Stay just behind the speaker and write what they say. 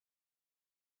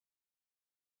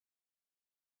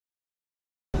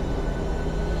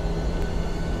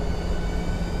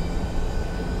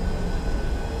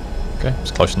Okay,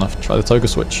 it's close enough. Try the toga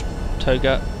switch.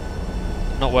 Toga.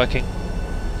 Not working.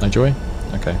 No joy?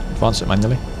 Okay, advance it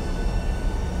manually.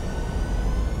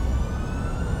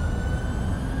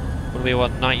 What do we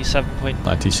want? 97.23?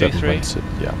 97.2.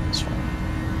 Yeah, that's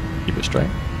fine. Keep it straight.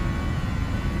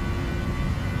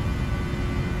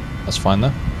 That's fine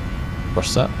there.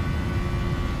 Brush set.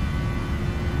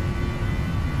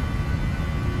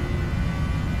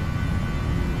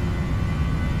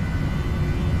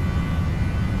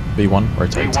 V1,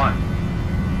 rotate.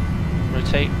 V1.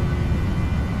 Rotate.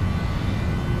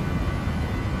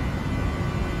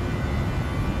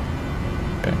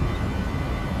 Okay.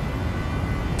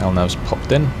 LNAV's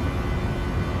popped in.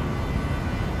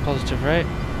 Positive rate.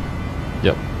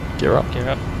 Yep. Gear up. Gear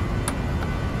up.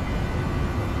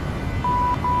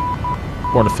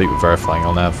 400 feet with verifying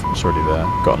LNAV. It's already there.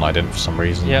 Got an ident for some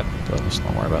reason. Yep. But let's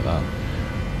not worry about that.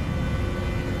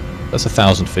 That's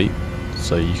 1,000 feet.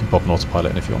 So you can pop an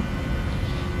autopilot in if you want.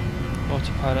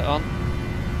 Autopilot on.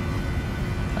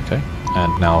 Okay.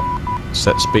 And now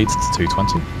set speed to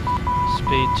 220.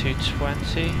 Speed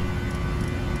 220.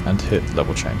 And hit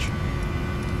level change.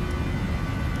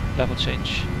 Level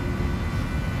change.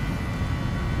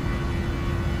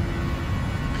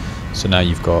 So now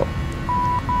you've got...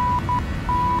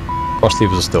 Thrust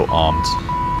levers are still armed.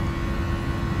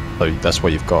 So that's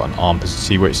where you've got an arm.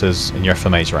 See where it says in your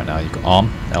FMAs right now, you've got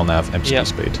arm, LNAV, MCP Yep.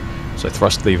 speed. So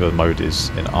thrust lever mode is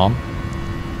in arm.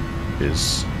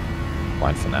 Is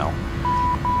fine for now.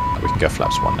 We can go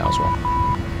flaps 1 now as well.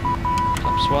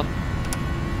 Flaps 1.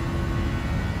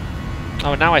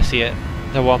 Oh, now I see it.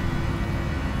 The 1.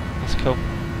 That's cool.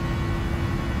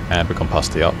 And we've gone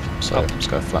past the up, so Up. let's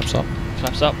go flaps up.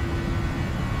 Flaps up.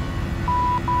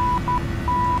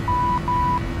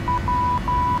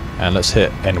 And let's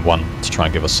hit N1 to try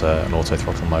and give us an auto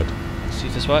throttle mode. See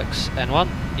if this works. N1.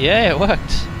 Yeah, it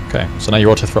worked. Okay, so now your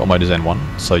auto throttle mode is N1,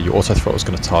 so your auto throttle is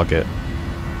going to target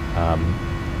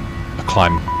a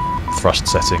climb thrust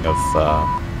setting of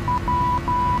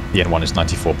the N1 is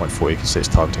 94.4, you can see it's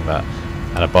targeting that,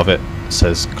 and above it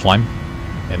says climb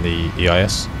in the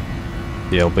EIS,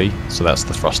 the LB, so that's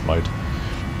the thrust mode.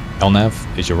 LNAV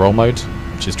is your roll mode,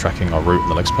 which is tracking our route on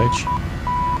the legs page,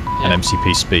 Yep. and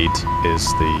MCP speed is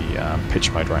the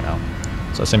pitch mode right now.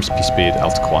 So that's MCP speed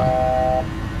out to quiet.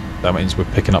 That means we're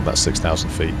picking up that 6,000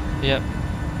 feet. Yep.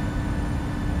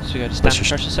 So we go to standard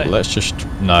pressure setting? Let's just,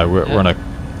 no, we're on a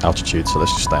altitude, so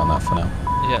let's just stay on that for now.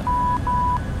 Yeah.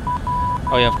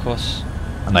 Oh yeah, of course.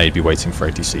 And now you'd be waiting for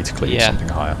ATC to clear Yeah. something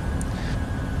higher.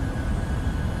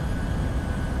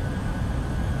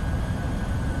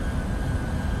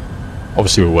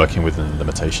 Obviously we're working within the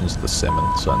limitations of the sim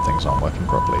and certain things aren't working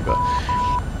properly, but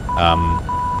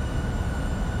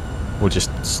we'll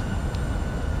just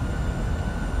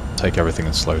take everything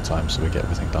in slow time so we get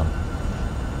everything done.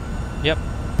 Yep.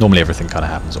 Normally everything kind of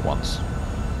happens at once.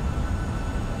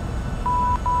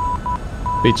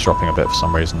 Speed's dropping a bit for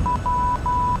some reason.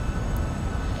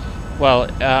 Well,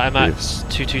 I'm at Waves.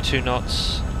 222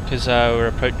 knots because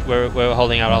we're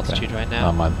holding our altitude right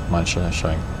now. Mine's showing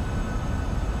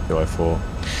 204.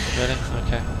 Really?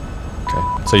 Okay. Okay.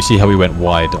 So you see how we went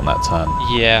wide on that turn?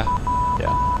 Yeah.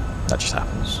 Yeah. That just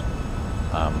happens.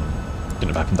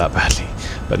 Didn't have happened that badly.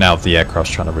 But now the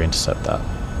aircraft's trying to re-intercept that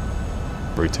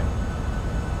routing.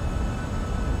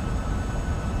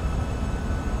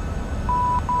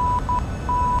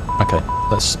 Okay,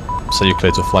 let's say you're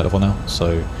clear to flight level now.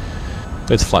 So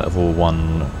clear to flight level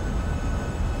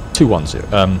 210.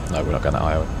 No, we're not going that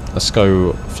high. Let's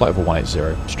go flight level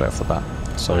 180 straight off the bat.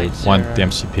 So 180. wind the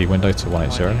MCP window to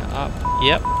 180. Winding it up.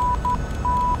 Yep.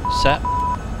 Set.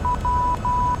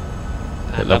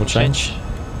 Hit And level change.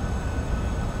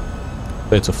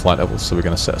 Clear to flight level, so we're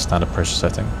going to set a standard pressure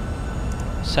setting.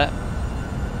 Set.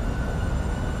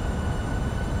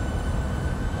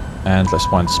 And let's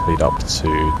wind the speed up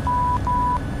to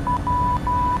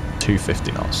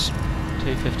 250 knots.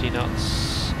 250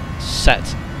 knots.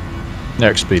 Set.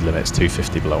 Near speed limit is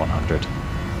 250 below 100.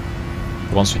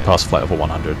 Once we pass flight level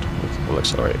 100, we'll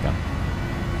accelerate again.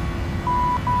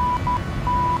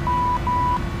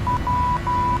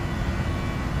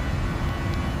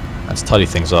 And to tidy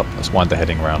things up, let's wind the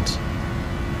heading round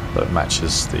so it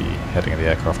matches the heading of the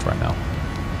aircraft right now.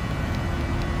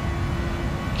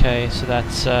 Okay, so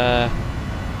that's oh,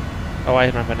 I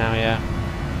remember now, yeah.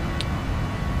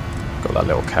 Got that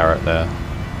little carrot there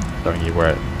showing you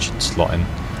where it should slot in.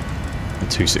 And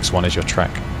 261 is your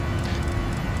track.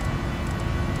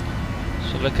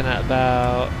 So looking at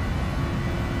about,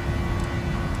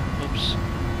 oops,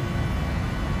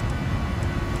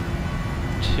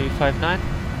 259.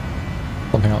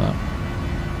 Something like that.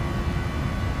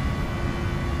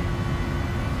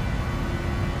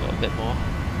 bit more.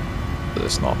 but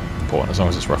it's not important as long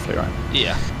as it's roughly right.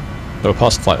 Yeah. So we're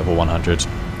past flight level 100,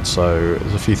 so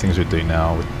there's a few things we do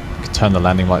now. We can turn the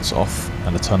landing lights off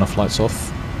and the turn off lights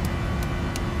off.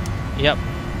 Yep.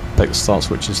 Take the start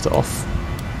switches to off.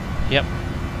 Yep.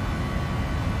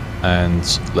 And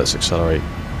let's accelerate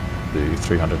to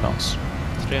 300 knots.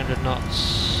 300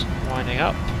 knots winding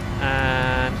up,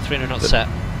 and 300 knots set.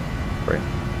 Great.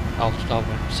 I'll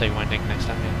say winding next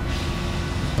time, yeah.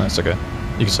 That's okay.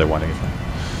 You can say winding if you want.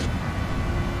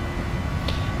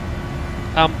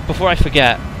 Before I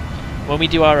forget, when we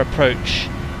do our approach,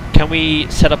 can we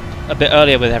set up a bit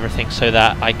earlier with everything so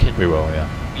that I can... We will, yeah.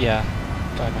 Yeah,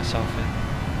 guide myself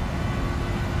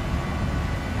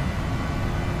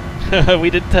in. We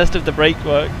did test if the brake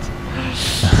worked.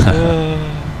 This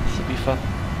would be fun.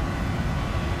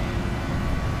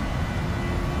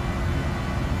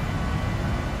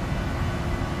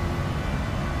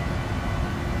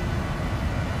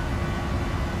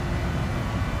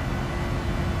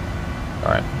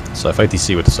 Alright, so if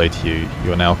ATC were to say to you,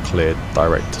 you are now cleared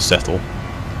direct to settle.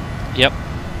 Yep.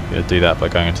 You're going to do that by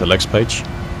going into the legs page.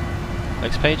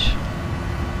 Legs page.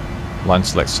 Line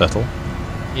select settle.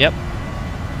 Yep.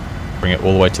 Bring it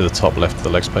all the way to the top left of the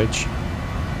legs page.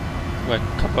 Where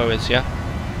Capo is, yeah?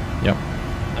 Yep.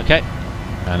 Okay.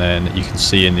 And then you can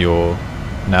see in your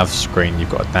nav screen you've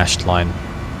got a dashed line,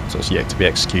 so it's yet to be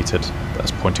executed,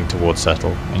 that's pointing towards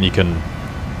settle. And you can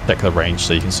check the range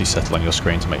so you can see settle on your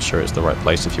screen to make sure it's the right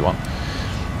place if you want.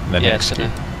 And then execute.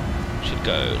 Should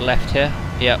go left here.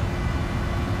 Yep.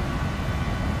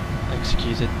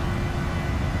 Executed.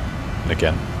 And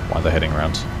again, wind the heading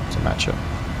around to match it.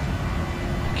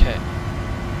 Okay.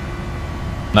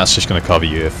 And that's just going to cover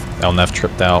you if LNAV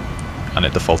tripped out and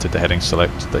it defaulted to heading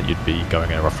select, that you'd be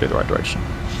going in roughly the right direction.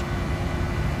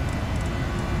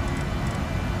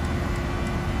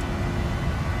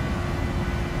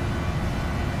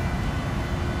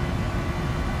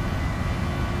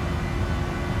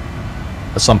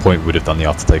 At some point we would have done the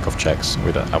after takeoff checks.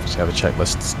 We don't obviously have a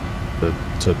checklist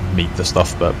to meet the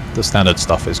stuff, but the standard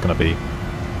stuff is going to be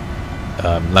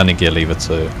landing gear lever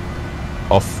to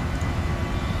off.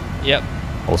 Yep.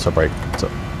 Also brake to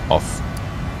off.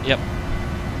 Yep.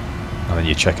 And then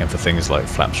you check in for things like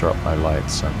flaps are up, no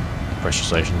lights, and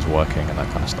pressurization's working and that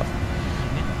kind of stuff.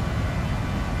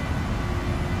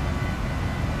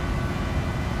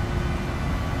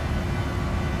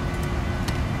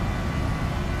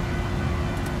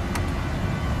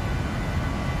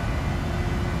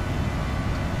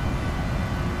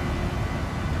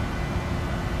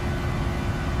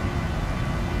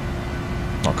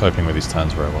 Not coping with these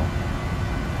turns very well.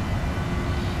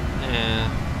 Yeah.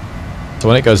 So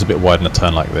when it goes a bit wide in a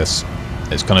turn like this,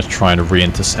 it's going to try and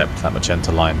re-intercept that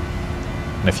magenta line.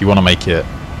 And if you want to make it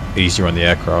easier on the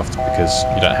aircraft, because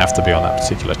you don't have to be on that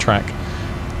particular track,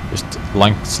 just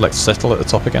line select settle at the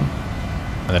top again,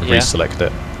 and then reselect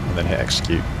it, and then hit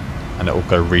execute, and it will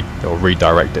go it'll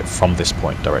redirect it from this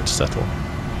point direct to settle,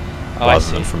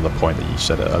 rather than from the point that you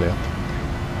set it earlier.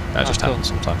 That just happens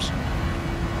sometimes.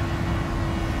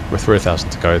 We're 3,000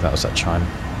 to go. That was that chime.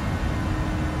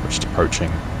 We're just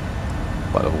approaching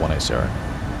flight level 180.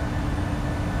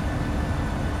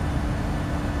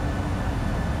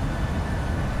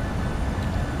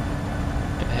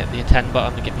 Gonna hit the attend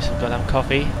button to get me some goddamn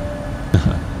coffee.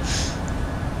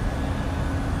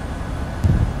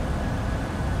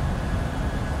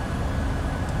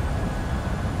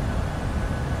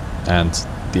 And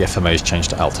the FMA's changed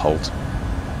to alt hold.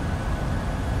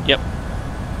 Yep.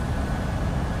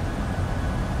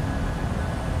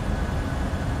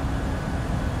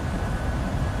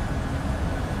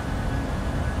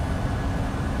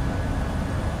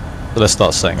 So let's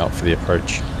start setting up for the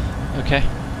approach. Okay.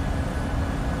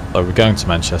 So we're going to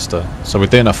Manchester. So we're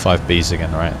doing our 5Bs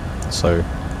again, right? So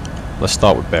let's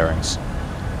start with bearings.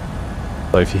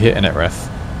 So if you hit init ref,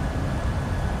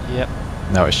 yep.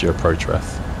 Now it's your approach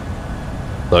ref.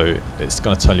 So it's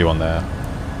going to tell you on there,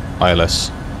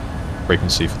 ILS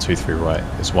frequency for 23 right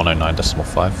is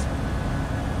 109.5.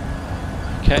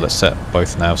 Okay. So let's set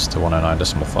both navs to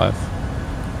 109.5.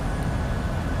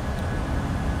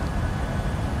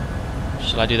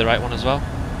 Shall I do the right one as well?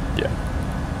 Yeah.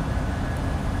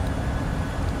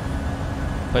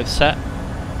 Both set?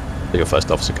 So your first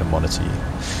officer can monitor you.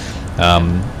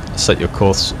 Set your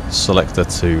course selector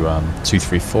to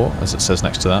 234, as it says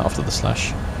next to that after the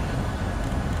slash.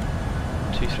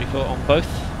 234 on both?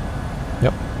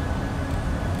 Yep.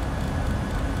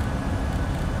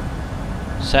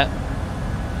 Set.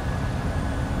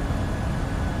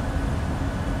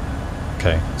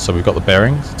 Okay, so we've got the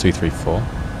bearing, 234.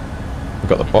 We've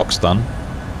got the box done,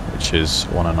 which is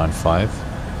 1095.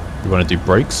 we want to do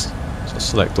brakes. So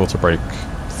select auto brake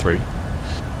 3.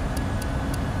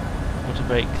 Auto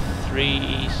brake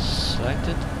 3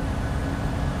 selected.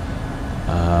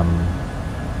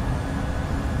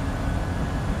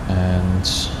 And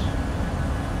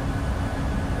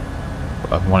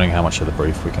I'm wondering how much of the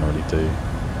brief we can really do.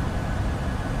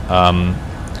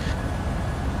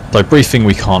 Like briefing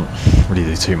we can't really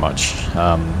do too much,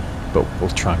 but we'll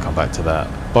try and come back to that.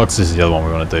 Bugs is the other one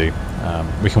we want to do.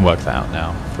 We can work that out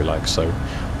now if we like. So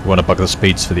we want to bug the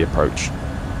speeds for the approach,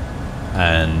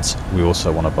 and we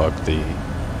also want to bug the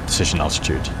decision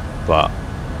altitude. But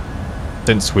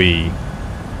since we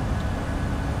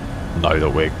know that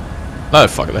we're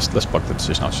fuck it, let's bug the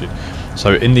decision altitude.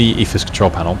 So in the EFIS control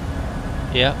panel,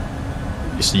 yeah,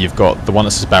 you see you've got the one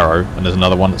that says Barrow, and there's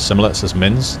another one that's similar. It says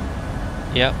Mins.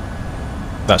 yeah.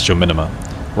 That's your minima.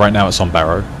 Right now it's on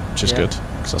Barrow, which is Yeah. good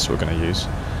because that's what we're going to use.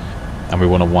 And we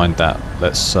want to wind that.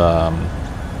 Let's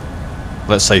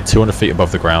say 200 feet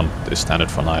above the ground is standard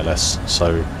for an ILS.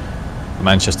 So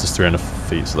Manchester's 300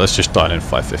 feet. So let's just dial in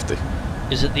 550.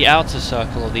 Is it the outer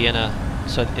circle or the inner?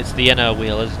 So it's the inner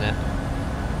wheel, isn't it?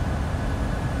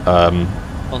 On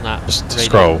that. Just radio.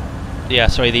 scroll. Yeah,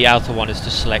 sorry, the outer one is to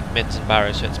select Mins and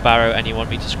Barrow. So it's Barrow, and you want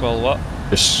me to scroll what?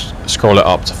 Just scroll it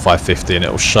up to 550, and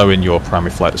it will show in your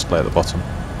primary flight display at the bottom.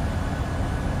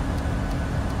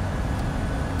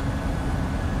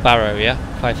 Barrow, yeah?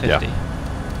 550. Yeah.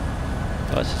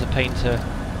 Oh, this is a pain to...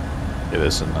 It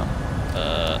is, isn't it?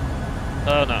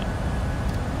 Oh no.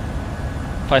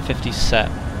 550 set.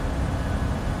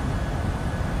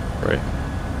 Great.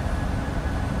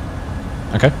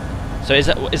 Okay. So is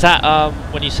that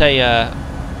when you say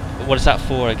what is that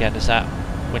for again? Is that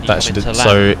when you That come should into land?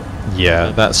 so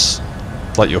yeah, that's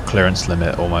like your clearance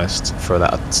limit almost for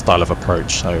that style of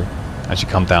approach. So as you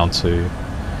come down to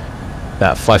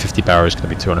that 550 Barrow is going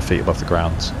to be 200 feet above the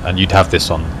ground, and you'd have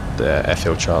this on the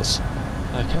airfield charts.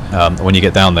 Okay. When you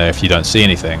get down there, if you don't see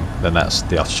anything, then that's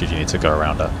the altitude you need to go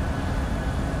around at.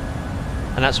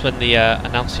 And that's when the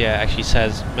annunciator actually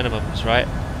says minimums, right?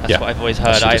 That's Yeah. what I've always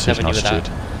That's heard. your I never decision knew altitude.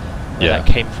 where Yeah. that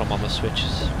came from on the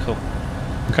switches. Cool.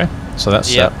 Okay, so that's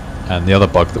Yeah. set. And the other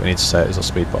bug that we need to set is our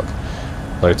speed bug.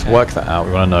 So to Okay. work that out,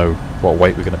 we want to know what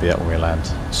weight we're going to be at when we land.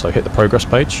 So hit the progress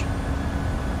page.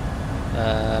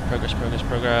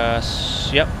 Progress.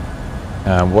 Yep.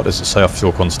 And what does it say our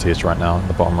fuel quantity is right now in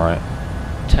the bottom right?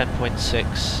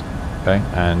 10.6. Okay,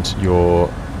 and your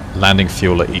landing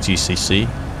fuel at EGCC,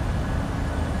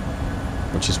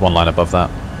 which is one line above that.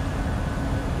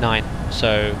 9.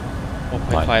 So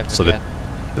 1.5 Nine. So again.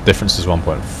 the difference is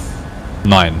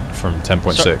 1.9 from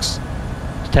 10.6.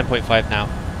 It's 10.5 now.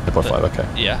 10.5, okay.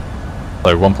 Yeah.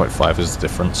 So 1.5 is the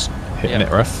difference. Hit Yep.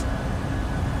 NITREF.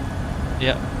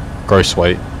 Yep. Gross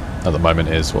weight at the moment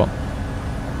is what?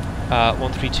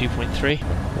 132.3.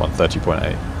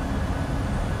 130.8.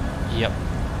 Yep.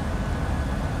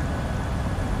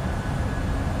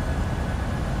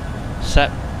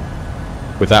 Set.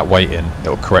 With that weight in, it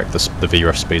will correct the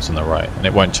VREF speeds on the right, and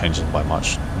it won't change them by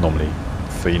much. Normally,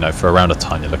 for around a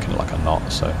ton, you're looking at like a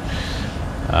knot. So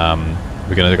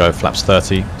we're going to go flaps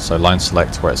 30. So line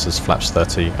select where it says flaps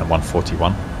 30 and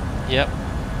 141. Yep.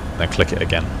 Then click it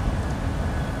again.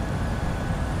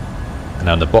 And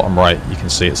on the bottom right, you can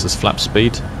see it says flap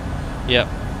speed Yep.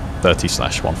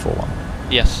 30/141.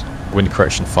 Yes. Wind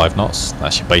correction 5 knots.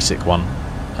 That's your basic one,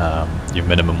 your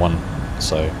minimum one.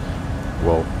 So,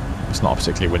 well, it's not a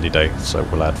particularly windy day, so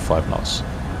we'll add 5 knots.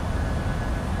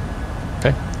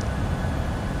 Okay.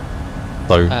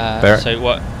 So, So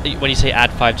what? When you say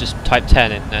add 5, just type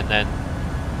 10 in, and then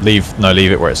leave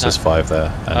it where it says 5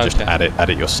 there, and just Okay. add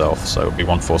it yourself. So it'll be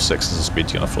 146 is the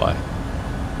speed you're gonna fly.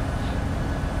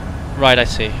 right. I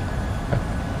see.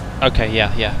 Okay.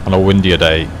 Yeah. On a windier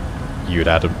day, you'd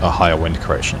add a higher wind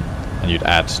correction, and you'd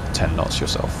add 10 knots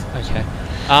yourself, Okay.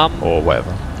 or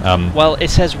whatever. Well, it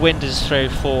says wind is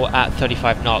 4 at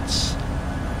 35 knots.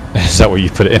 Is that what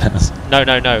you put it in as? No.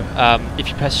 If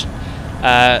you press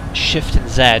Shift and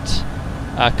Z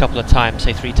a couple of times,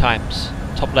 say 3 times,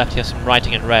 top left you have some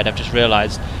writing in red. I've just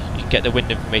realised you can get the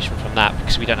wind information from that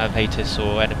because we don't have ATIS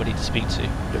or anybody to speak to.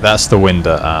 That's the wind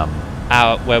at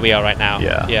Where we are right now.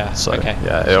 yeah. Yeah. So okay.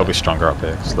 yeah, it'll be stronger up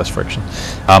here because less friction.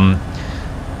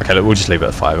 Okay, look, we'll just leave it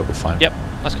at 5. It'll be fine. Yep.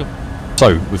 That's cool.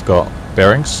 So we've got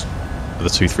bearings, the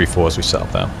 2, 3, 4s we set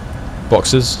up there.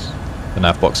 Boxes, the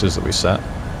nav boxes that we set.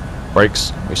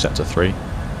 Brakes we set to 3.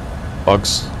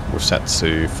 Bugs we've set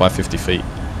to 550 feet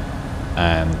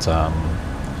and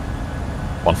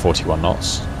 141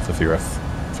 knots for VREF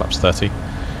flaps 30.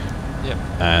 Yep.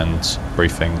 And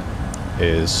briefing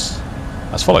is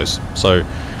as follows. So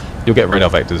you'll get radar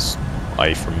vectors,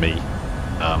 i.e. from me,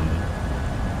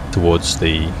 towards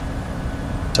the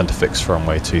centre fix for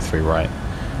runway 23 right.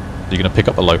 You're going to pick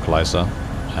up the localizer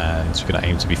and you're going to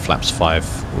aim to be flaps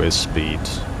 5 with speed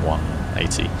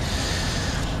 180.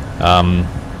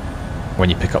 When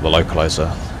you pick up the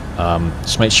localizer,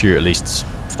 just make sure you're at least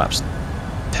flaps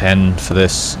 10 for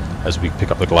this as we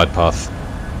pick up the glide path,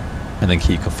 and then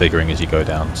keep configuring as you go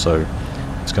down. So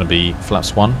it's going to be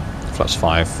flaps 1, flaps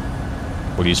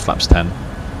 5, we'll use flaps 10,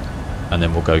 and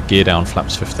then we'll go gear down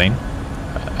flaps 15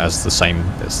 as the same,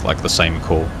 it's like the same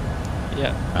call.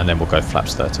 Yeah. And then we'll go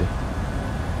flaps 30.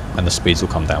 And the speeds will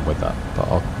come down with that, but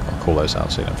I'll call those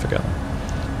out so you don't forget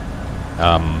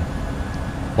them.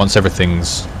 Once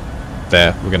everything's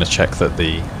there, we're going to check that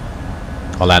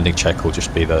our landing check will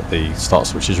just be that the start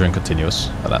switches are in continuous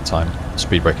at that time, the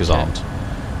speed brake is armed,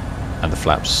 and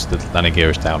the landing gear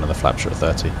is down and the flaps are at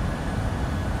 30.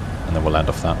 And then we'll land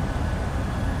off that.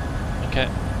 Okay.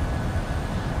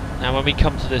 Now when we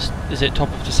come to this, is it top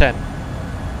of descent?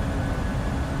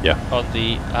 Yeah. On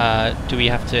the, do we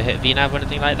have to hit VNAV or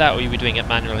anything like that, or are we doing it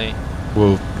manually?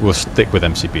 We'll stick with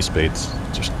MCP speeds,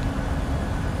 just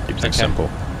keep things simple.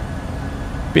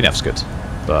 VNAV's good,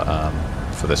 but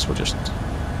for this we'll just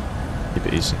keep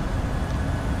it easy.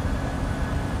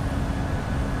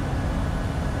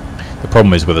 The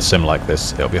problem is with a sim like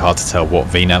this, it'll be hard to tell what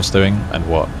VNAV's doing and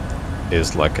what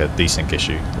is like a desync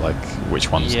issue, like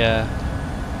which one's... Yeah.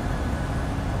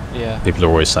 People are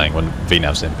always saying when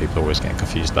VNAV's in, people are always getting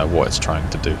confused about what it's trying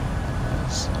to do.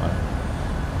 So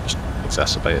just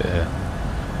exacerbate it here.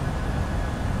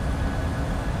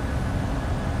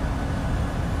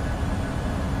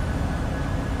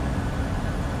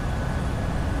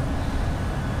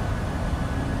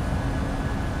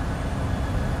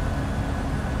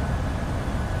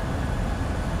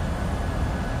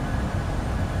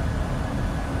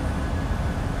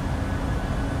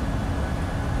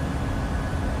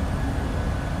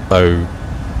 So,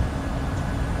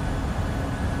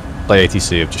 play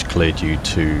ATC have just cleared you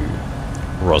to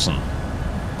Rosen.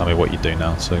 Tell me what you do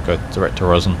now, so go direct to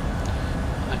Rosen.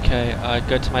 Okay, I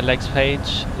go to my legs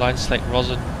page, line select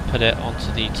Rosen, put it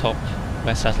onto the top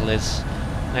where settle is,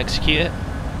 and execute it.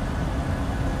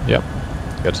 Yep,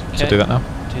 good. Okay. So do that now.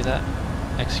 Do that,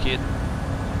 execute.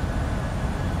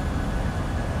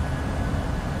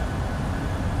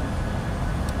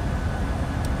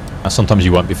 Now sometimes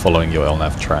you won't be following your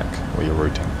LNAV track or your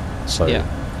routing, so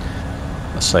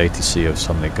let's say ATC have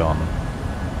suddenly gone.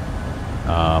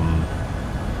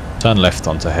 Turn left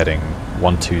onto heading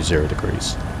 120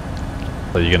 degrees.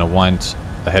 So you're going to wind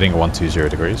the heading at 120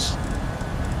 degrees.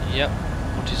 Yep,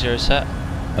 120 set.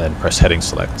 And then press heading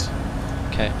select.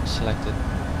 Okay, selected.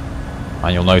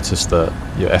 And you'll notice that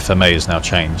your FMA is now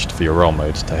changed for your roll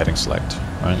mode to heading select,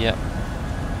 right? Yep.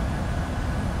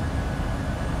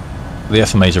 The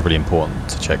FMAs are really important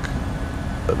to check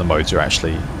that the modes are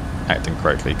actually acting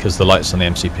correctly, because the lights on the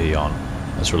MCP aren't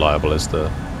as reliable as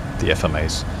the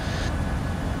FMAs.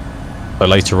 So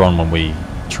later on when we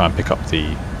try and pick up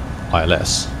the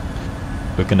ILS,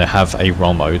 we're going to have a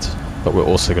roll mode, but we're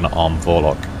also going to arm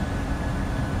Vorlock.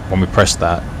 When we press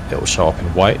that, it will show up in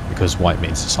white, because white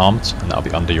means it's armed, and that'll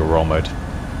be under your roll mode.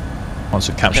 Once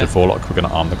we've captured Vorlock, we're going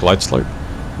to arm the glide slope,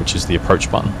 which is the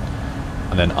approach button,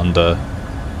 and then under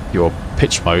your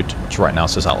pitch mode, which right now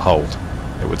says Alt Hold,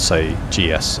 it would say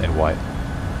GS in white.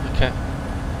 Okay.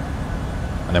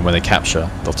 And then when they capture,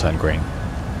 they'll turn green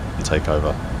and take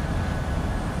over.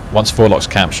 Once Vorlock's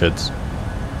captured,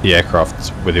 the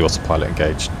aircraft with the autopilot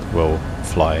engaged will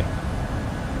fly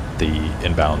the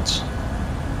inbound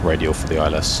radial for the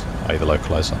ILS, i.e. the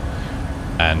localizer.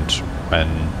 And when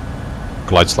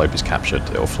glide slope is captured,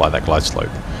 it will fly that glide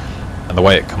slope. And the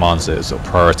way it commands it is it'll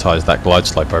prioritize that glide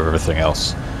slope over everything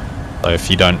else. So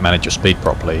if you don't manage your speed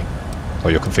properly,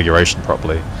 or your configuration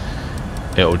properly,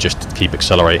 it'll just keep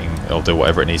accelerating, it'll do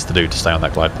whatever it needs to do to stay on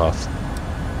that glide path.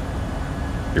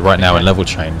 You're right now in level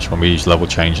change. When we use level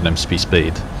change and MCP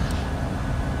speed,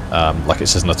 like it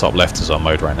says in the top left is our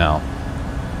mode right now,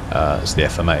 as the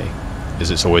FMA,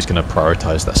 is it's always going to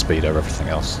prioritize that speed over everything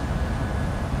else.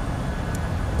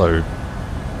 So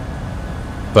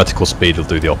vertical speed will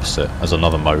do the opposite as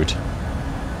another mode.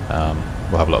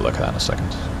 We'll have a look at that in a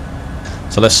second.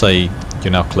 So let's say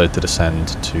you're now cleared to descend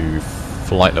to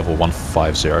flight level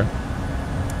 150.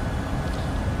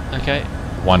 Okay.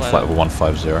 Flight level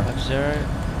 150. 50.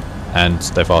 And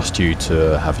they've asked you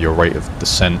to have your rate of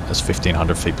descent as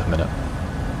 1500 feet per minute.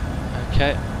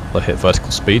 Okay. They'll hit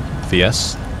vertical speed,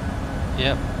 VS.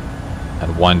 Yep.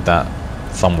 And wind that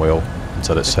thumb wheel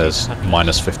until it says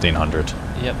minus 1500.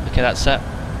 Yep, okay, that's set.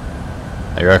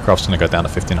 Now your aircraft's going to go down to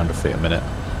 1500 feet a minute.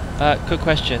 Quick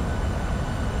question.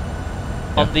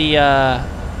 Yeah. On the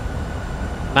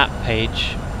map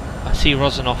page, I see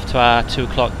Rosen off to our 2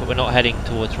 o'clock, but we're not heading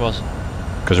towards Rosen.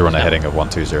 Because we're on a heading of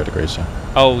 120 degrees, yeah.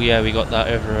 Oh yeah, we got that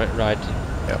override.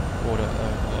 Yep. Order.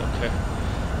 Okay.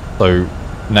 So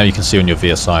now you can see on your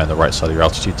VSI on the right side of your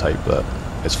altitude tape that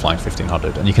it's flying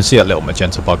 1500, and you can see that little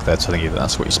magenta bug there telling you that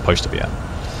that's what you're supposed to be at.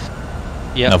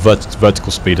 Yeah. Now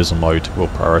vertical speed as a mode will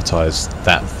prioritize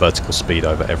that vertical speed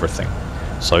over everything.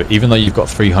 So even though you've got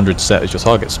 300 set as your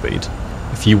target speed,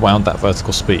 if you wound that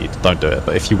vertical speed, don't do it,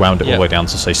 but if you wound it all the way down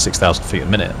to say 6,000 feet a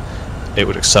minute, it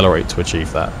would accelerate to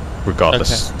achieve that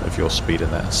regardless of your speed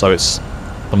in there. So it's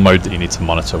the mode that you need to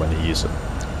monitor when you use it.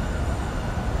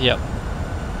 Yep.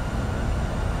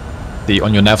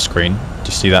 On your nav screen, do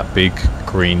you see that big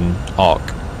green arc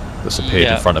that's appeared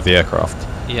in front of the aircraft?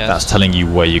 Yes. That's telling you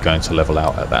where you're going to level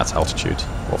out at that altitude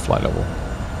or flight level.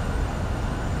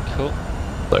 Cool.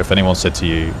 So if anyone said to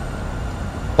you,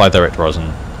 fly direct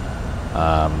Rosen,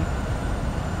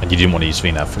 and you didn't want to use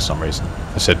VNAV for some reason,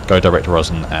 I said go direct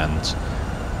Rosen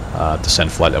and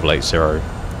descend flight level 80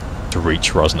 to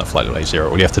reach Rosen at flight level 80.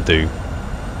 All you have to do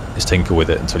is tinker with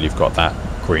it until you've got that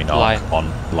green arc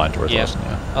on line towards Rosen.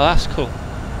 Yeah. Oh, that's cool.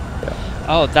 Yeah.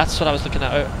 Oh, that's what I was looking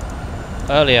at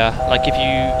earlier. Like if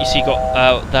you see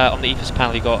got there on the EFIS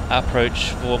panel, you got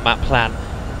approach for map plan.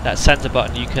 That center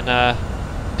button, you can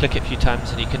click it a few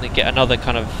times and you can get another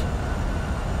kind of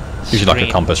usually like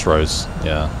a compass rose.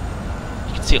 Yeah.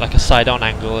 You can see it like a side-on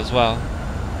angle as well.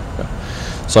 Okay.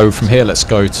 So from here, let's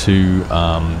go to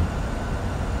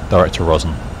direct to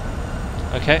Rosen.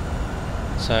 Okay.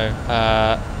 So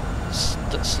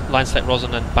line select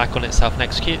Rosen and back on itself and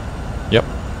execute. Yep.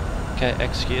 Okay,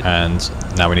 execute. And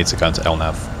now we need to go into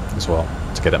LNAV as well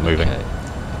to get it moving.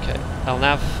 Okay.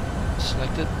 LNAV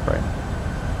selected. Right.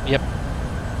 Yep.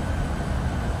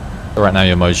 So right now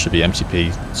your mode should be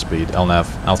MTP, speed, LNAV,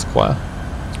 altiquire.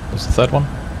 What's the third one?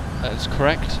 That's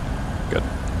correct. Good.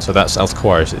 So that's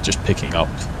altiquire, is it just picking up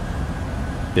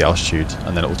the altitude,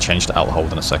 and then it will change to alt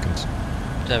hold in a second.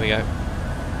 There we go.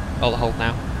 Alt hold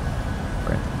now.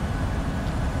 Great.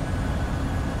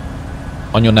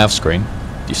 On your nav screen,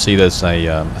 you see there's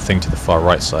a thing to the far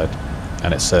right side,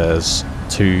 and it says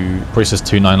probably says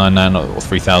 2999 or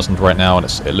 3000 right now, and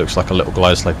it looks like a little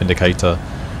glide slope indicator,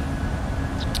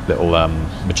 little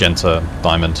magenta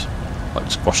diamond, like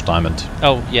squash diamond.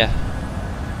 Oh yeah.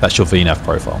 That's your VNAV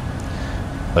profile.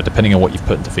 So depending on what you've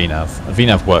put into VNAV, and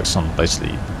VNAV works on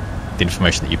basically the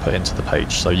information that you put into the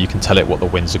page. So you can tell it what the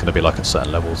winds are going to be like at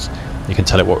certain levels. You can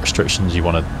tell it what restrictions you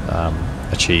want to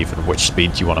achieve and which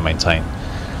speeds you want to maintain.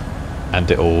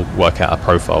 And it will work out a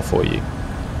profile for you.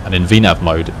 And in VNAV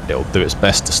mode, it will do its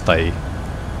best to stay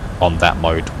on that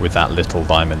mode with that little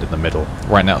diamond in the middle.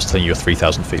 Right now it's telling you you're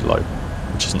 3,000 feet low,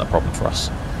 which isn't a problem for us.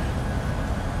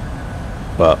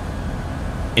 But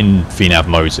in VNAV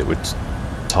modes, it would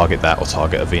target that or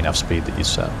target a VNAV speed that you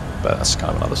set. But that's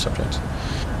kind of another subject.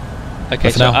 Okay,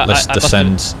 but for now, let's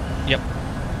descend. Yep.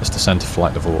 Let's descend to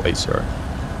flight level 80. 80.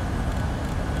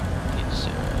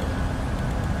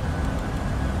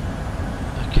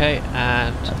 Okay,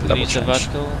 and level use the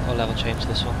vertical or level change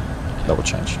this one? Okay. Level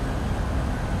change.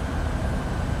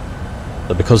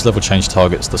 So because level change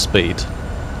targets the speed,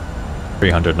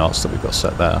 300 knots that we've got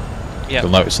set there, yep.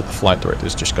 You'll notice that the flight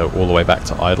directives just go all the way back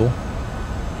to idle.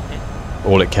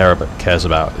 All it cares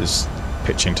about is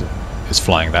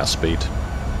flying that speed.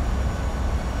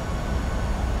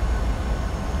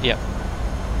 Yep.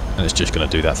 And it's just going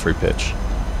to do that through pitch.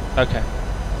 Okay.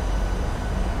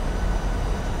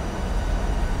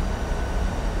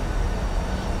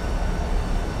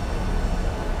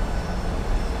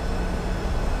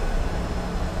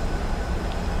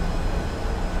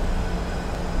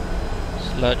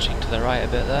 It's lurching to the right a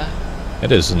bit there.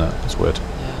 It is, isn't it? It's weird.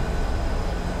 Yeah.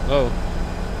 Whoa.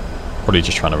 Probably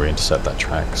just trying to re-intercept that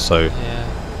track, so yeah.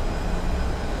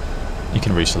 You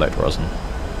can reselect Rosen.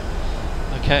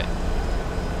 Okay.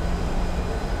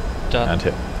 Done. And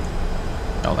hit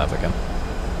LNAV again.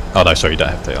 Oh no, sorry, you don't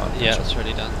have to. Yeah, it's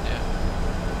already done. Yeah.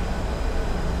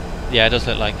 Yeah, it does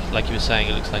look like you were saying.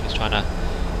 It looks like it's trying to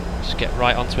just get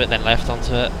right onto it, then left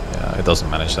onto it. Yeah, it doesn't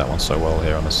manage that one so well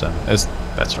here on the sim. It's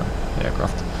better on the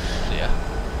aircraft. Yeah.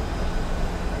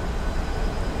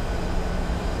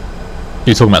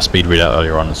 You were talking about speed readout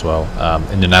earlier on as well.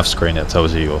 In the nav screen, it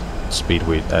tells you your speed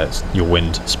your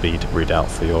wind speed readout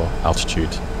for your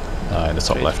altitude in the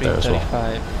top left there as well.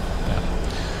 Yeah.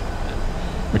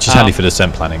 Which is handy for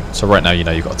descent planning. So right now, you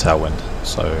know you've got a tailwind.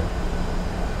 So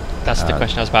that's the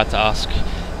question I was about to ask.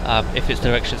 If its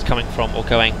direction is coming from or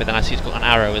going, but then I see it's got an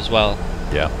arrow as well.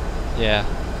 Yeah. Yeah.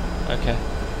 Okay.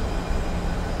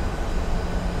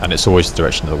 And it's always the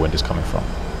direction that the wind is coming from.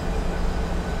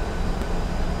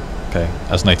 Okay,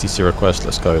 as an ATC request,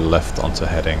 let's go left onto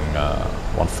heading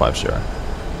 150.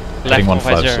 Heading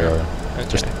 150.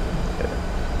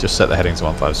 Okay. Just set the heading to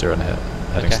 150 and hit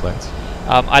heading select.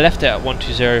 I left it at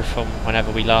 120 from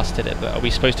whenever we last did it, but are we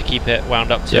supposed to keep it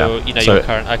wound up to your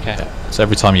current? Okay. Yeah. So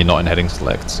every time you're not in heading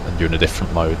select and you're in a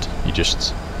different mode, you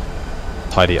just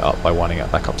tidy it up by winding it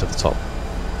back up to the top.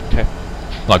 Okay.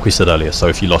 Like we said earlier, so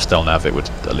if you lost LNAV, it would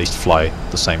at least fly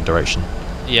the same direction.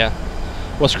 Yeah.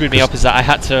 What screwed me up is that I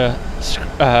had to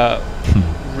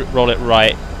roll it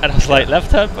right, and I was like left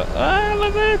turn, but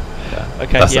left turn. Yeah.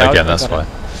 Okay. That's fine.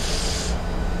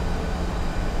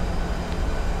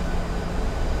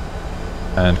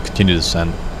 And continue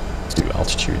descent to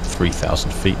altitude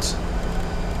 3,000 feet.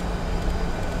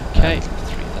 Okay,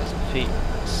 3,000 feet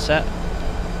set.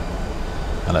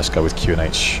 And let's go with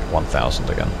QNH 1000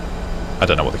 again. I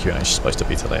don't know what the QNH is supposed to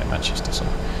be today in Manchester, so.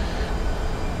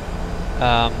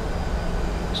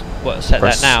 Set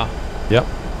that now? Yep.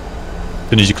 As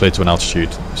soon as you clear to an altitude,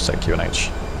 you set QNH.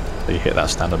 So you hit that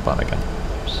standard button again.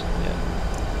 Oops, yeah.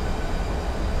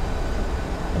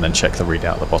 And then check the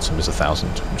readout at the bottom is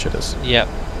 1,000, which it is. Yep.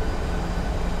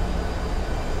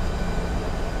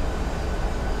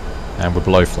 And we're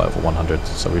below flight level 100,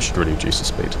 so we should really reduce the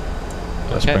speed.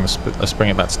 Let's bring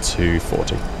it back to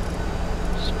 240.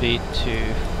 Speed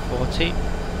 240.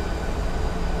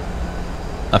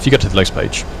 Now if you go to the legs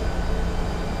page,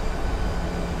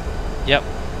 yep,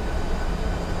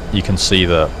 you can see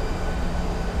that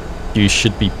you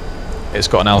should be, it's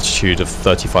got an altitude of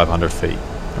 3,500 feet,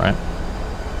 right?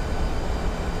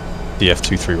 The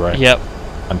F23 right? Yep.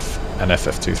 And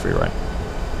FF23 right?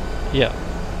 Yep.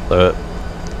 The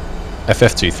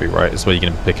FF23 right is where you're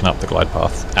going to be picking up the glide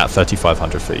path at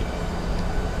 3,500 feet.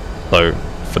 So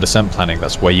for descent planning,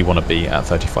 that's where you want to be at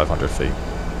 3,500 feet.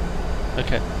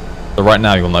 Okay. So right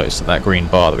now you'll notice that that green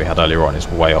bar that we had earlier on is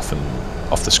way off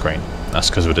the screen. That's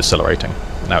because we're decelerating.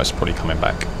 Now it's probably coming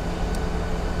back.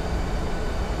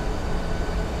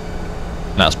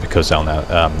 And that's because our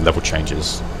level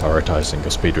changes prioritizing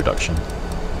your speed reduction,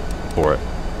 or it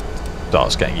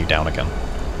starts getting you down again.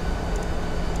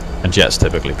 And jets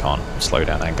typically can't slow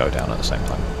down and go down at the same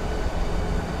time.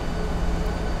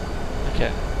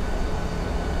 Okay.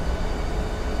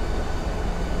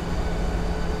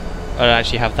 I don't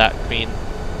actually have that green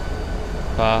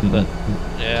bar, but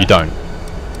yeah. You don't?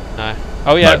 No.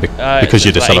 Oh yeah, no, because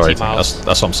you're decelerating. That's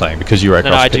what I'm saying. Because your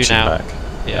aircraft's pitching back.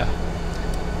 Yeah.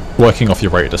 Working off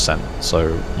your rate of descent. So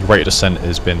your rate of descent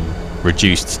has been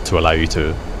reduced to allow you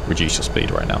to reduce your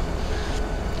speed right now.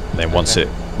 And then once it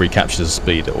recaptures the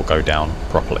speed, it will go down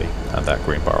properly, and that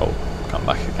green bar will come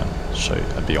back again, so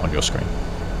it'll be on your screen.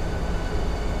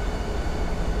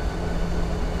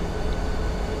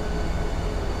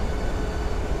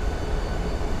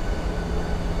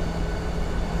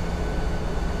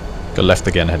 Go left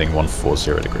again, heading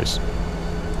 140 degrees.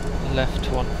 Left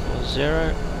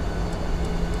 140.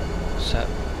 Set.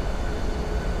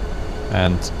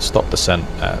 And stop descent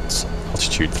at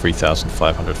altitude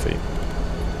 3,500 feet.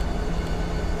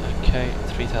 Okay,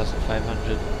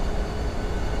 3,500.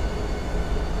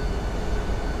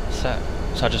 Set.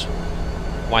 So I just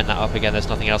wind that up again. There's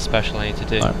nothing else special I need to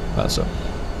do. No, that's it.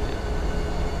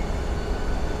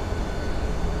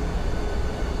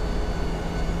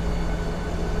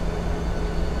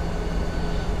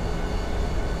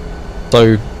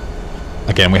 So,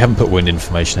 again, we haven't put wind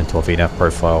information into our VNAV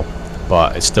profile,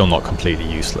 but it's still not completely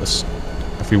useless.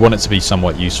 If we want it to be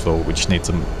somewhat useful, we just need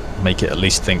to make it at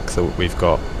least think that we've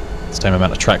got the same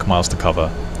amount of track miles to cover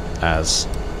as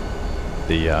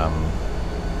the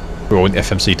we want the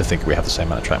FMC to think we have the same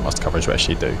amount of track miles to cover as we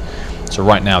actually do. So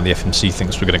right now the FMC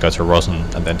thinks we're going to go to Rosen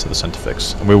and then to the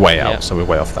centrefix, and we're way out, so we're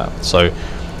way off that. So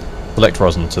select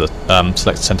Rosen to the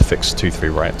select centrefix 23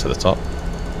 right to the top.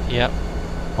 Yep.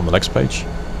 On the legs page.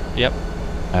 Yep.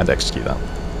 And execute that.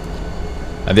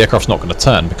 And the aircraft's not going to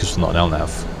turn because we're not an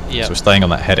LNAV. Yep. So we're staying on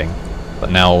that heading.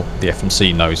 But now the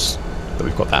FMC knows that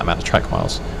we've got that amount of track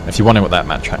miles. And if you're wondering what that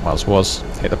amount of track miles was,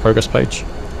 hit the progress page.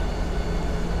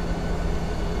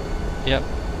 Yep.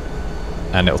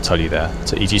 And it'll tell you there.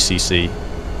 To EGCC,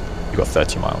 you've got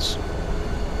 30 miles.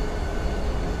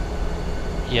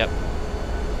 Yep.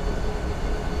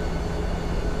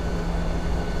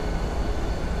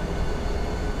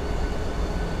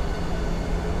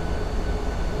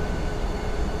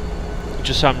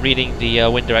 Just so I'm reading the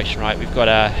wind direction right, we've got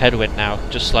a headwind now,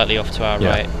 just slightly off to our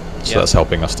right. So that's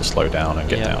helping us to slow down and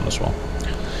get down as well.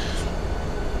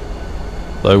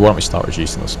 So why don't we start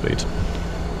reducing the speed?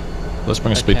 Let's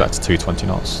bring the speed back to 220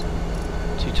 knots.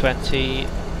 220,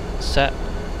 set.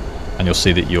 And you'll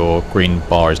see that your green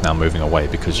bar is now moving away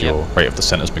because your rate of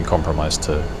descent has been compromised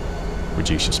to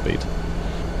reduce your speed.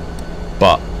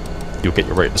 But you'll get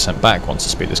your rate of descent back once the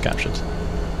speed is captured,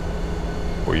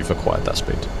 or you've acquired that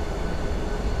speed.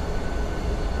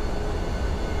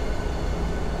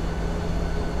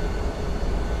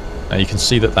 Now you can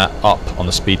see that up on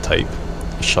the speed tape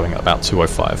is showing at about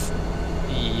 205.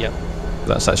 Yep.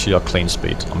 That's actually our clean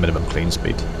speed, our minimum clean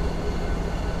speed.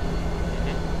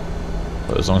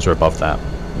 But as long as we're above that,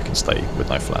 we can stay with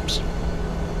no flaps.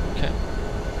 Okay.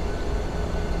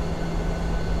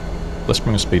 Let's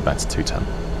bring the speed back to 210.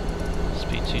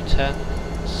 Speed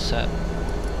 210. Set.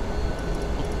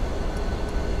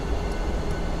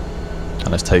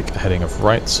 And let's take a heading of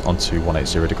right onto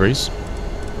 180 degrees.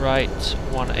 Right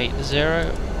 180.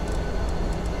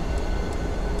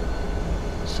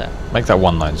 Set. Make that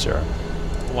 190.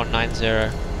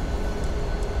 190.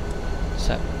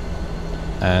 Set.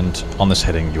 And on this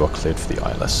heading you are cleared for the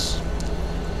ILS.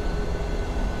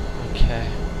 Okay.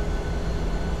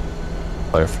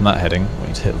 So from that heading we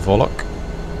need to hit Vorlock.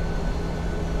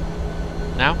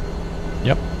 Now?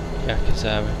 Yep. Yeah, because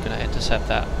we're going to intercept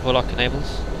that. Vorlock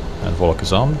enables. And Vorlock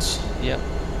is armed. Yep.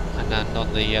 And then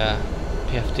on the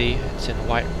PFD, it's in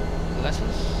white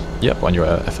letters. Yep, on your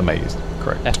FMA,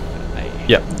 correct. FMA.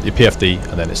 Yep, the PFD,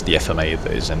 and then it's the FMA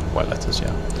that is in white letters,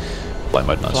 yeah. Flight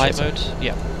mode. Flight mode,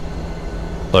 yep.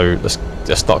 So let's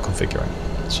start configuring.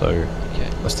 So okay.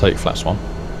 Let's take flaps 1.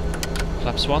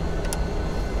 Flaps 1.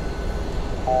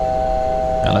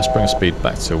 And let's bring the speed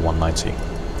back to 190.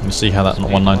 Can you see how that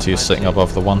Speed 190 is sitting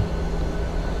above the 1?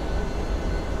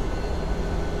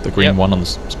 The green one on the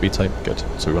speed tape? Good.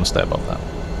 So we want to stay above that.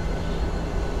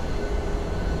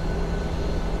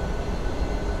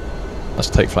 Let's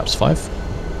take flaps 5.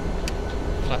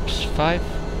 Flaps 5.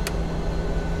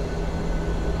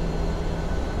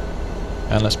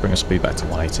 And let's bring the speed back to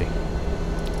 180.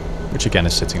 Which again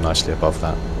is sitting nicely above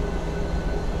that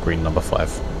green number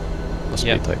 5. The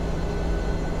speed tape.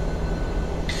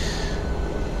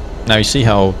 Now you see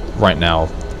how right now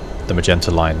the magenta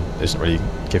line isn't really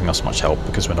giving us much help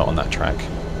because we're not on that track.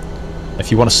 If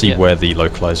you want to see where the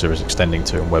localizer is extending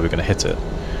to and where we're going to hit it,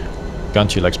 go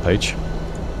into your legs page.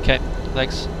 Okay,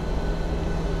 legs.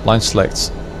 Line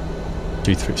select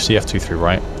CF23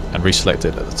 right and reselect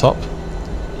it at the top.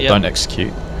 Don't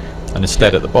execute. And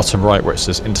instead at the bottom right where it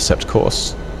says intercept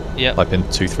course, type in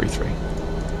 233.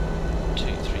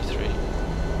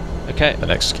 233. Okay.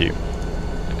 Then execute.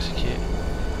 Execute.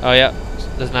 Oh yeah.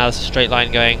 There's now this straight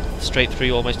line going straight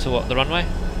through almost to what, the runway?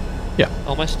 Yeah.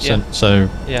 Almost? So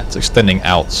it's extending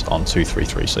out on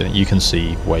 233 so that you can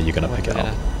see where you're going to pick it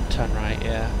up. Turn right,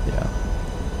 yeah.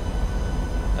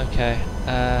 Okay.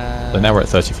 So now we're at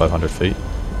 3,500 feet.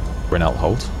 We're in alt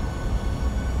hold.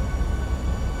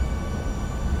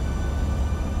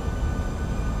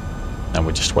 And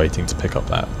we're just waiting to pick up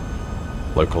that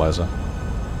localizer.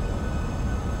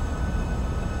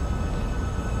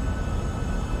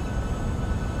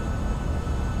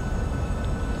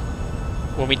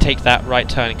 When we take that right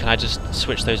turn, can I just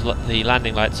switch those the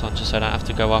landing lights on just so I don't have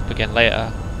to go up again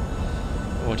later?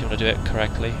 Or do you want to do it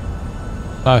correctly?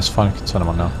 No, it's fine. We can turn them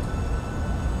on now.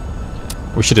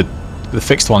 We should have. The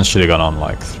fixed ones should have gone on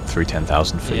like through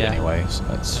 10,000 feet anyway, so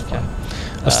that's fine.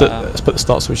 Let's put the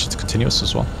start switch to continuous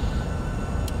as well.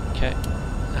 Okay.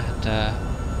 And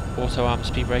auto arm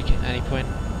speed brake at any point?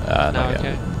 Not yet.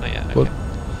 Okay. Not yet. Okay.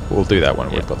 We'll do that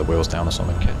when we've got the wheels down or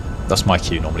something. Okay. That's my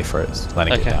cue normally for it.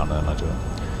 Letting it down and then I do it.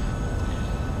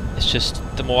 It's just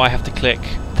the more I have to click,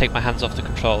 take my hands off the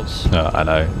controls. No, I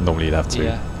know. Normally you'd have to.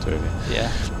 Yeah.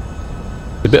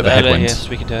 A bit of a headwind. Yes,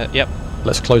 we can do it. Yep.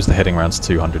 Let's close the heading around to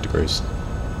 200 degrees.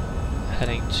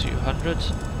 Heading 200.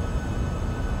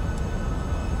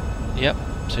 Yep.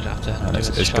 So you don't have to and do it's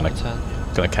a sharp turn.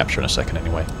 Going to capture in a second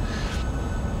anyway.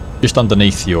 Just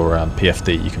underneath your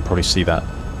PFD, you can probably see that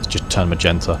it's just turned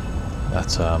magenta.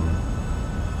 That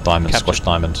diamond, squash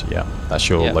diamond. Yeah, that's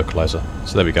your localizer.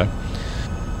 So there we go.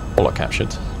 All are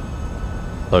captured.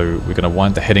 So we're going to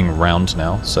wind the heading round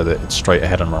now so that it's straight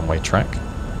ahead on runway track.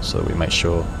 So that we make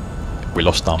sure if we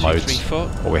lost our modes or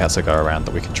we had to go around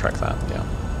that we can track that. Yeah.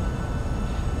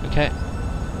 Okay.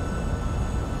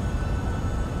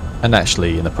 And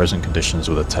actually, in the present conditions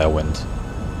with a tailwind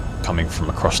coming from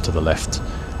across to the left,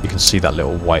 you can see that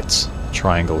little white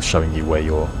triangle showing you where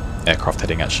your aircraft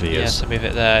heading actually is. Yeah, so move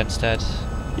it there instead.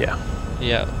 Yeah.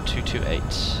 Yeah, 228.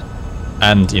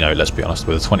 And, let's be honest,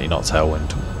 with a 20 knot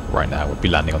tailwind right now, we'd be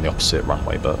landing on the opposite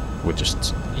runway, but we're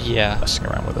just messing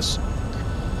around with us.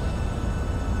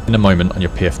 In a moment on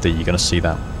your PFD, you're going to see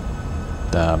that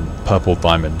purple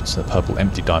diamond, it's a purple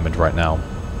empty diamond right now,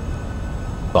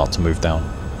 start to move down.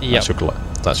 That's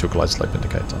your glide slope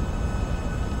indicator.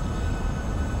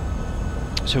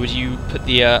 So would you put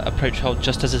the approach hold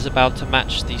just as it's about to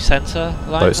match the sensor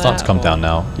line? So it's starting to come or? down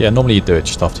now. Yeah, normally you do it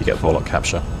just after you get Vorlock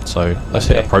capture. So let's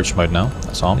hit approach mode now.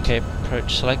 That's armed. Okay,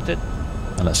 approach selected.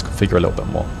 And let's configure a little bit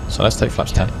more. So let's take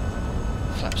flaps 10.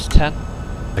 Flaps 10.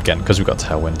 Again, because we've got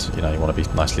tailwind, you know, you want to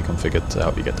be nicely configured to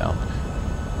help you get down.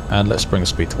 And let's bring the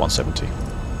speed to 170.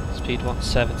 Speed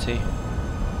 170.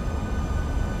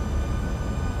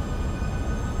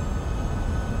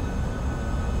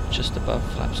 Just above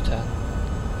flaps 10.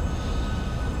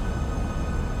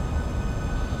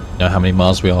 You know how many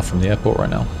miles we are from the airport right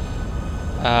now?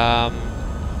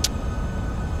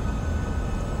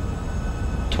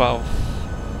 12.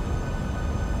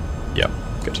 Yep,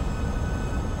 good.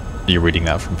 Are you reading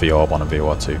that from VOR1 and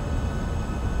VOR2?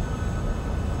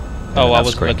 Oh, I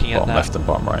was looking at bottom that. left and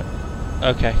bottom right.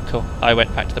 Okay, cool. I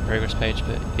went back to the progress page,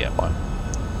 but yeah. Fine.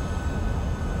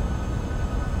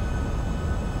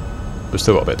 We've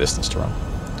still got a bit of distance to run.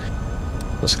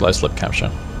 Let's glide slip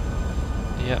capture.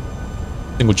 Yep.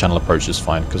 Single channel approach is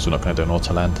fine because we're not going to do an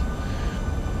auto land.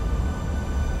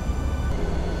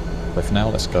 But for now,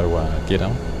 let's go gear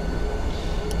down.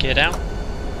 Gear down.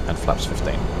 And flaps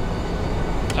 15.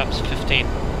 Flaps 15.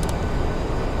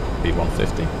 Speed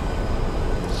 150.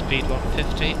 Speed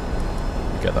 150.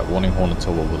 Get that warning horn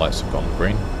until all the lights have gone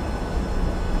green.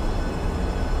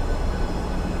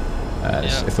 And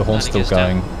if the horn's still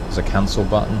going, there's a cancel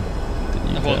button. That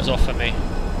you the horn's off for me.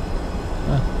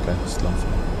 Ah, okay, still on for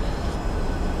me.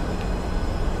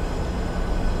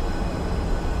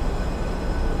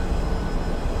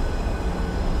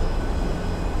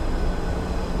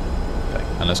 Okay,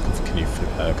 and let's continue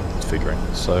configuring.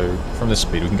 So from this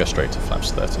speed, we can go straight to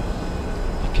flaps 30.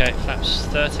 Okay, flaps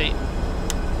 30.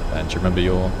 And do you remember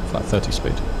your flap 30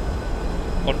 speed?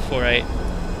 148.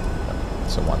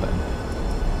 So one then.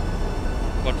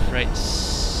 148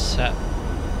 set.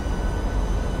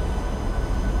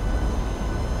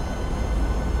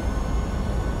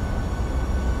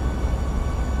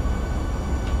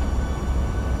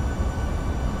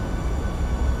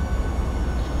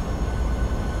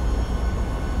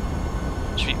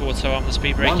 Should we auto arm the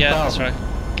speed brake yet? That's right.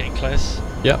 Getting close.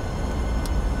 Yep.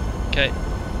 Okay.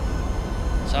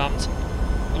 It's armed.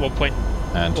 At what point?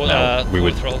 And or, now we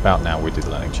would throttle. about now we do the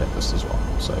landing checklist as well.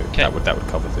 So that would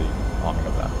cover the arming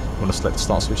of that. You want to select the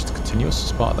start switch to continuous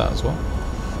as part of that as well.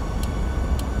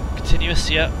 Continuous,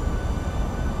 yeah.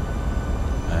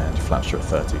 And your flaps are at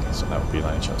 30, so that would be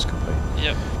landing checklist complete.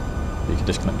 Yep. You can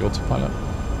disconnect the autopilot.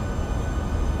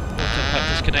 Autopilot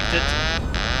disconnected.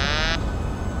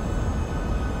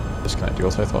 Disconnect the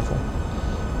auto throttle.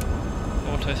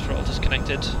 Auto throttle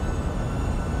disconnected.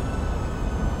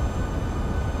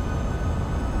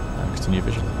 And continue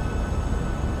vision.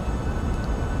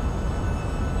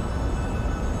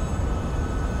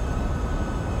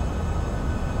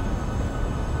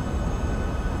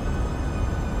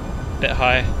 Bit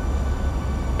high.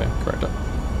 Okay, correct it.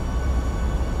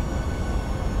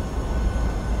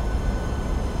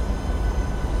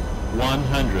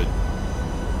 $100.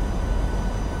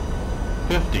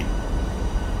 50.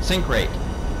 Sync rate.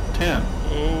 10.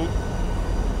 Oh.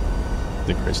 I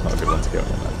think it's not a good one to go on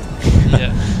that.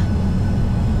 Yeah.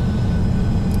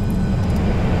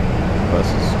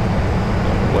 Reverses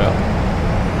all the way up.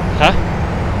 Huh?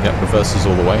 Yep, reverses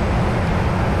all the way.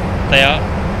 They are.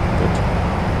 Good.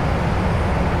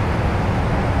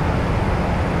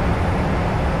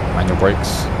 Manual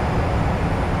brakes.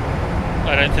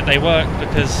 I don't think they work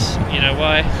because you know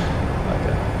why?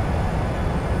 Okay.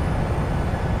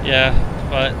 Yeah,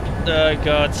 but oh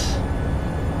god.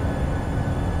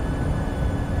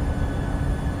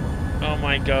 Oh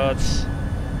my god.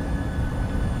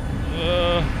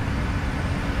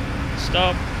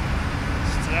 Stop.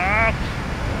 Stop.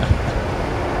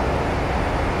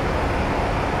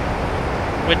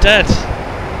 We're dead.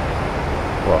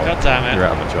 Well, God damn it. you're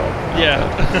out of a job. Yeah.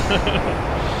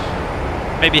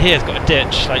 Maybe here's got a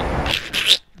ditch, like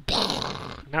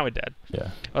now we're dead.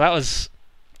 Yeah. Well, that was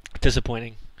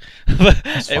disappointing. But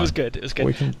That's it was fine. good. It was good.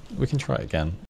 We can try it again.